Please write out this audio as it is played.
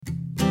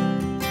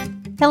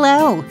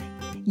Hello,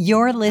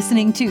 you're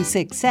listening to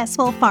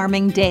Successful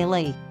Farming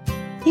Daily.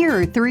 Here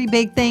are 3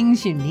 big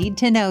things you need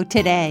to know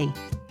today.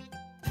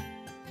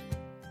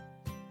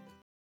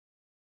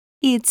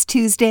 It's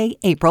Tuesday,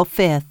 April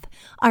 5th.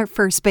 Our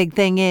first big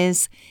thing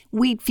is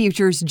wheat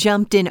futures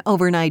jumped in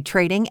overnight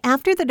trading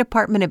after the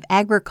Department of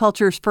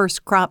Agriculture's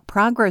first crop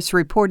progress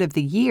report of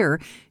the year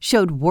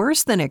showed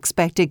worse than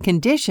expected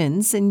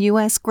conditions in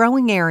U.S.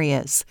 growing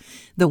areas.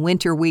 The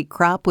winter wheat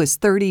crop was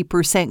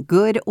 30%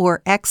 good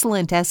or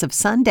excellent as of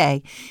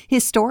Sunday,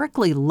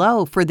 historically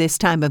low for this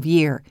time of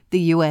year,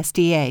 the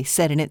USDA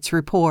said in its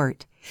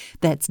report.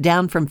 That's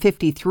down from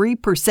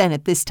 53%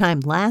 at this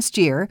time last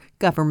year,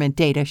 government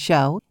data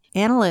show.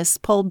 Analysts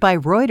polled by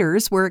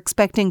Reuters were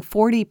expecting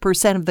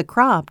 40% of the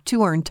crop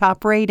to earn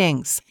top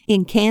ratings.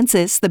 In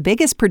Kansas, the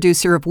biggest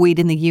producer of wheat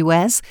in the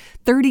U.S.,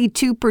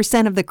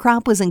 32% of the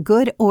crop was in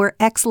good or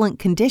excellent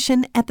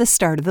condition at the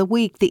start of the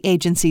week, the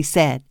agency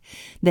said.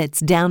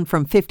 That's down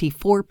from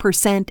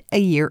 54% a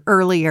year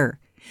earlier.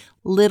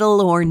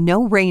 Little or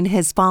no rain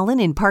has fallen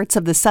in parts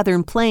of the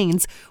southern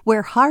plains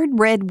where hard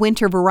red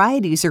winter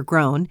varieties are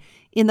grown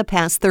in the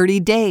past 30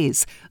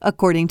 days,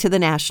 according to the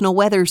National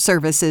Weather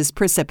Service's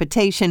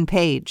precipitation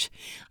page.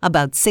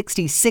 About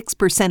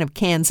 66% of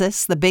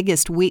Kansas, the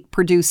biggest wheat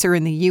producer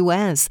in the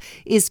U.S.,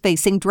 is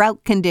facing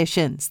drought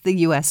conditions, the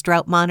U.S.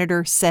 Drought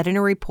Monitor said in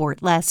a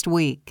report last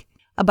week.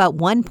 About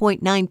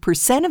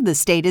 1.9% of the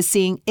state is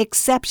seeing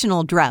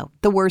exceptional drought,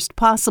 the worst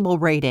possible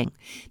rating.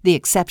 The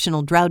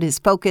exceptional drought is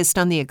focused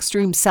on the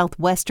extreme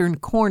southwestern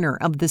corner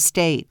of the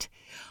state.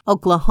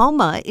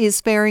 Oklahoma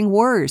is faring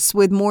worse,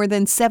 with more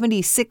than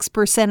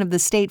 76% of the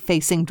state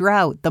facing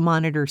drought, the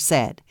monitor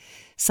said.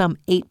 Some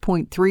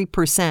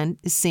 8.3%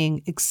 is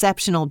seeing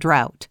exceptional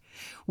drought.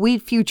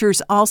 Wheat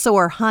futures also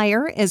are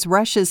higher as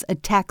Russia's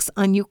attacks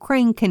on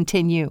Ukraine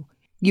continue.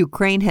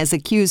 Ukraine has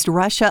accused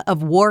Russia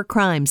of war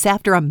crimes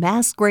after a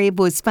mass grave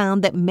was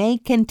found that may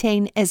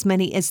contain as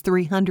many as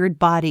 300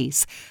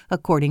 bodies,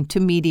 according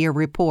to media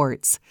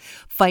reports.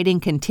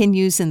 Fighting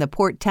continues in the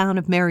port town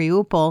of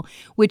Mariupol,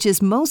 which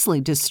is mostly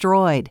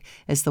destroyed,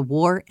 as the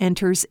war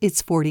enters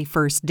its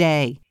 41st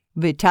day.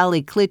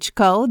 Vitaly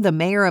Klitschko, the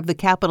mayor of the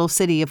capital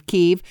city of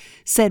Kyiv,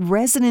 said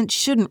residents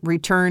shouldn't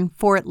return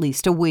for at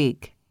least a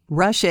week.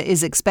 Russia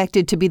is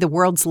expected to be the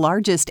world's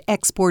largest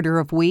exporter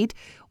of wheat,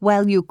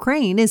 while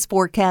Ukraine is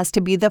forecast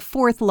to be the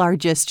 4th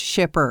largest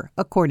shipper,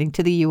 according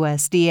to the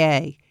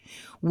USDA.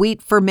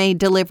 Wheat for May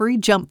delivery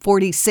jumped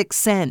 46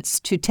 cents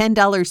to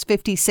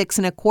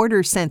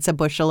 $10.5625 a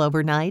bushel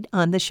overnight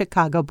on the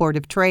Chicago Board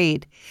of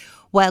Trade,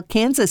 while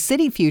Kansas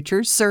City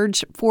futures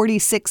surged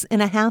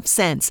 46.5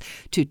 cents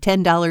to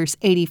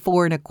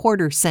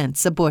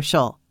 $10.8425 a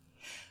bushel.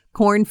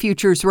 Corn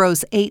futures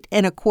rose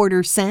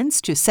 8.25 cents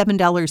to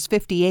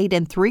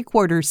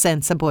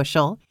 $7.5875 a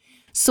bushel.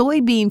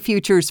 Soybean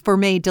futures for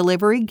May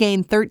delivery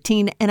gained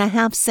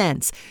 13.5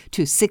 cents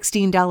to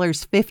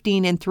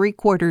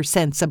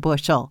 $16.1575 a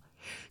bushel.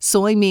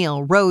 Soy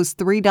meal rose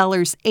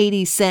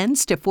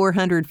 $3.80 to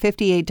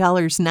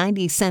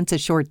 $458.90 a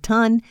short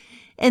ton,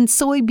 and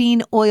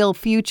soybean oil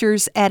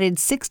futures added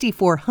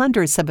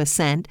 0.64 of a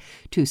cent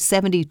to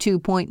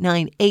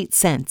 72.98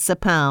 cents a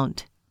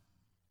pound.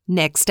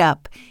 Next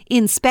up,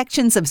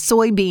 inspections of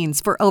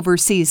soybeans for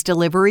overseas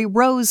delivery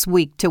rose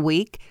week to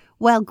week,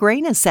 while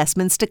grain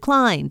assessments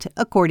declined,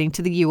 according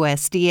to the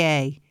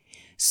USDA.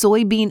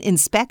 Soybean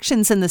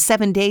inspections in the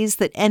 7 days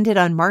that ended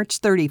on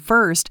March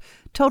 31st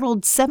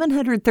totaled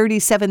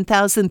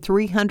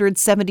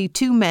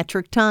 737,372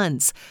 metric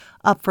tons,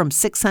 up from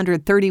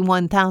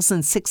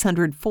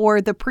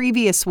 631,604 the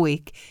previous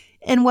week,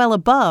 and well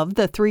above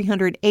the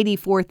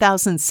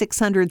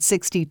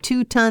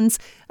 384,662 tons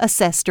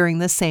assessed during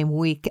the same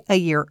week a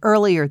year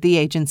earlier, the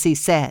agency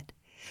said.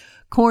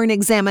 Corn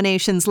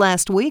examinations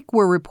last week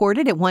were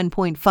reported at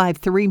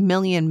 1.53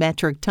 million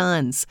metric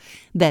tons.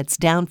 That's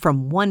down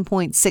from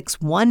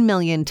 1.61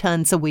 million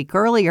tons a week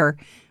earlier,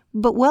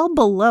 but well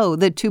below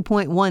the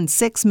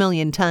 2.16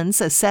 million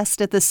tons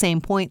assessed at the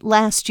same point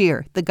last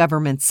year, the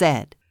government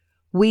said.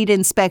 Wheat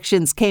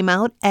inspections came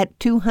out at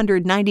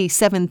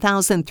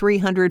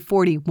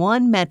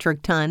 297,341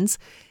 metric tons,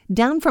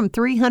 down from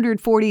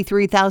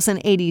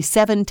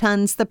 343,087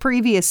 tons the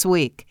previous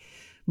week,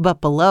 but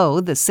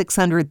below the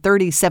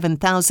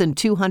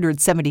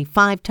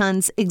 637,275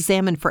 tons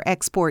examined for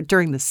export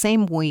during the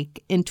same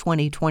week in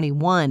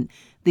 2021,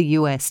 the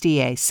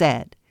USDA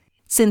said.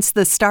 Since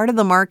the start of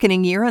the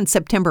marketing year on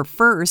September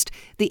 1st,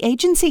 the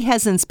agency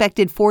has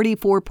inspected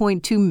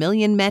 44.2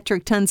 million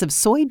metric tons of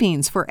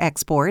soybeans for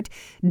export,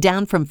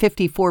 down from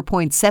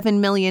 54.7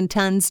 million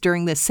tons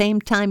during the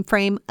same time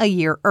frame a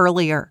year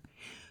earlier.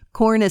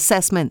 Corn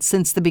assessments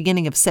since the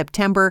beginning of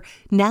September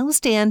now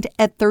stand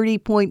at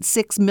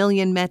 30.6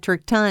 million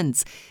metric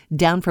tons,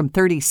 down from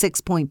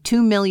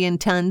 36.2 million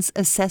tons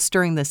assessed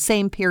during the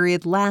same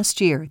period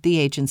last year, the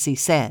agency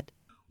said.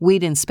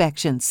 Wheat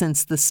inspections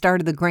since the start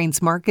of the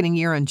grain's marketing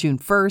year on June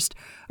 1st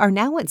are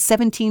now at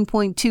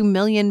 17.2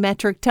 million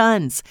metric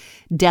tons,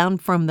 down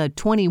from the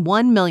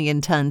 21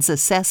 million tons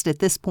assessed at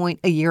this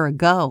point a year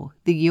ago,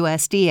 the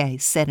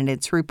USDA said in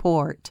its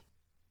report.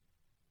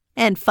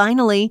 And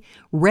finally,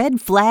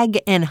 red flag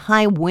and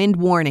high wind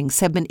warnings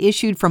have been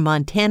issued from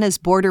Montana's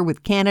border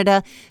with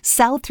Canada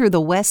south through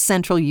the west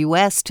central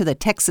U.S. to the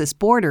Texas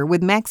border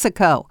with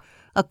Mexico,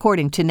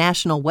 according to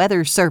National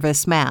Weather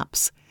Service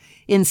maps.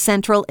 In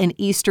central and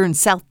eastern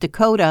South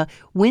Dakota,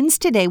 winds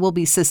today will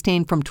be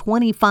sustained from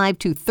 25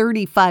 to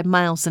 35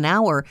 miles an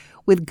hour,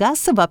 with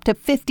gusts of up to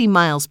 50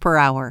 miles per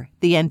hour,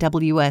 the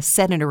NWS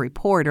said in a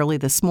report early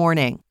this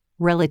morning.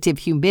 Relative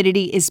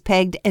humidity is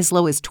pegged as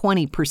low as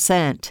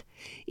 20%.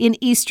 In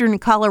eastern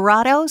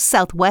Colorado,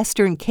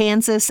 southwestern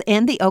Kansas,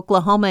 and the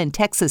Oklahoma and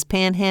Texas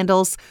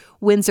panhandles,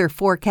 winds are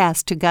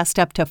forecast to gust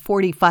up to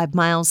 45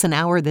 miles an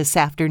hour this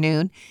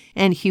afternoon,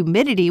 and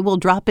humidity will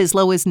drop as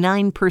low as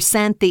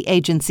 9%, the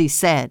agency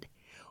said.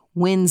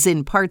 Winds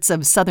in parts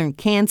of southern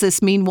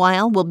Kansas,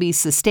 meanwhile, will be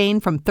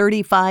sustained from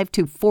 35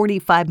 to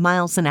 45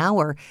 miles an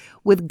hour,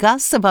 with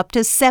gusts of up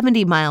to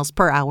 70 miles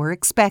per hour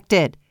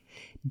expected.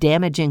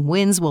 Damaging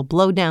winds will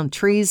blow down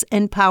trees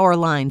and power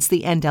lines,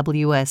 the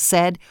NWS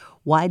said.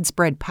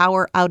 Widespread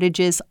power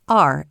outages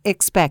are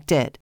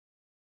expected.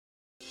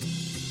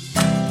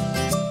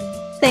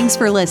 Thanks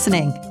for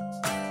listening.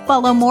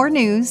 Follow more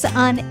news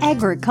on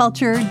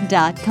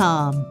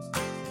agriculture.com.